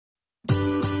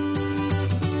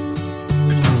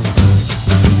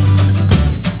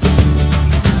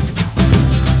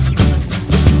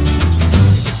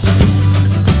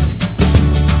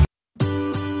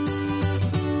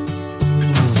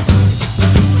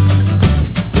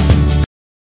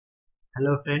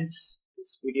Hello friends,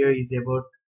 this video is about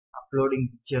uploading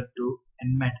picture to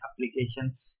Nmat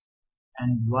applications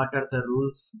and what are the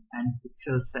rules and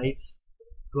pixel size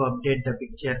to update the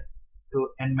picture to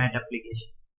Nmat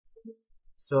application.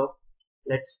 So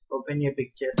let's open a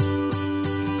picture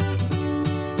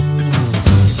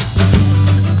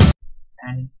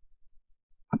and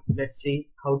let's see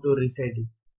how to resize it.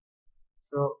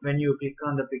 So when you click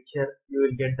on the picture, you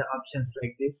will get the options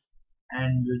like this,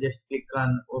 and you just click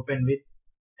on open with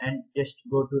and just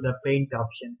go to the paint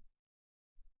option.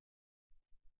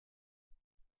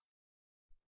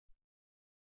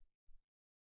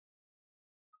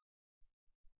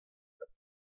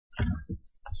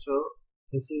 So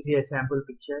this is a sample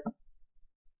picture.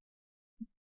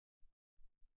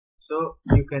 So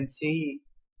you can see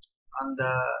on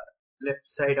the left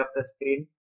side of the screen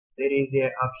there is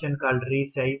a option called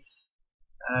resize.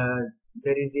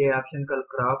 There is a option called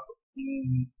crop.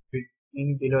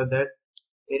 In below that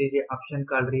there is a option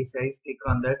called resize. Click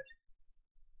on that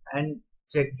and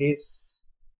check this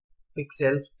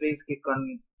pixels. Please click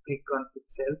on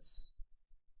pixels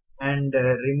and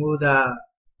remove the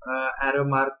arrow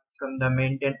mark from the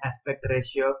maintain aspect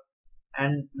ratio,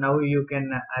 and now you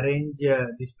can arrange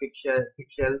these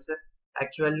pixels.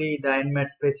 Actually the Nmat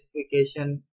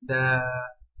specification, the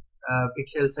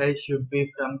pixel size should be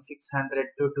from 600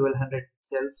 to 1200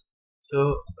 pixels,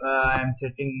 so I am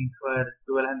setting for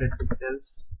 1200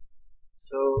 pixels,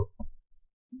 so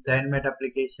the Nmat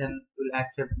application will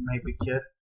accept my picture.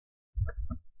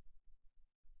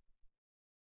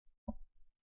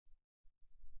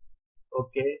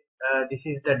 Okay, this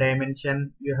is the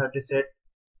dimension you have to set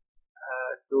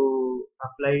to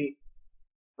apply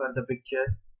for the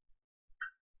picture.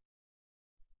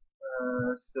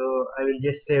 So I will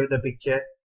just save the picture.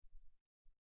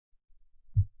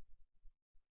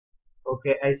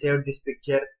 Okay, I saved this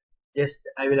picture. Just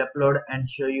I will upload and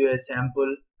show you a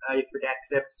sample if it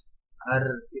accepts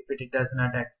or if it does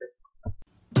not accept.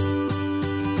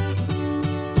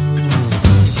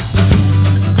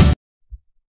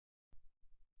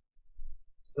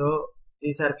 So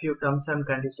these are few terms and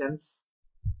conditions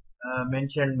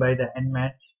mentioned by the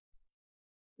Nmat.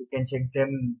 You can check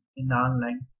them in the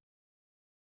online.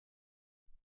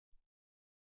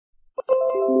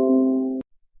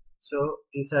 So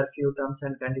these are few terms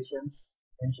and conditions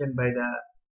mentioned by the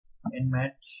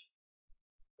Nmat.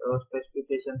 So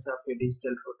specifications of a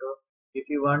digital photo. If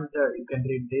you want, you can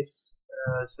read this.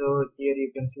 So here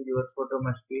you can see your photo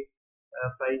must be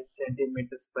 5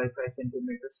 centimeters by 5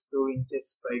 centimeters, 2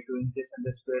 inches by 2 inches, and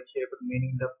the square shape,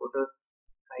 meaning the photo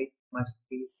height must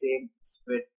be same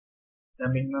width.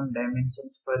 The minimum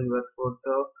dimensions for your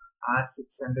photo are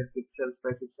 600 pixels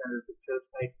by 600 pixels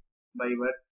height by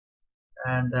width,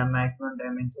 and the maximum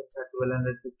dimensions are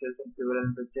 1200 pixels and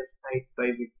 1200 pixels height by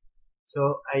width.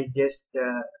 So I just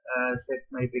set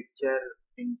my picture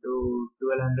into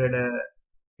 1200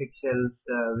 pixels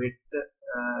width.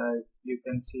 You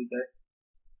can see that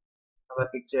our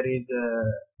picture is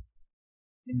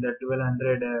in the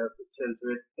 1200 pixels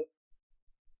width.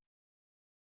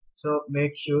 So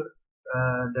make sure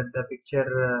that the picture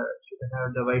should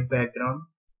have the white background.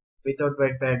 Without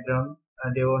white background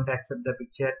they won't accept the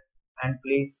picture. And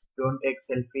please don't take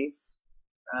selfies.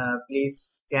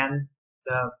 Please scan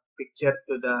the picture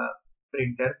to the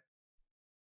printer.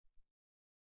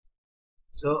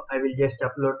 So I will just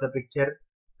upload the picture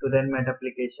to the Nmat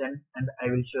application and I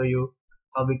will show you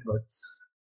how it works.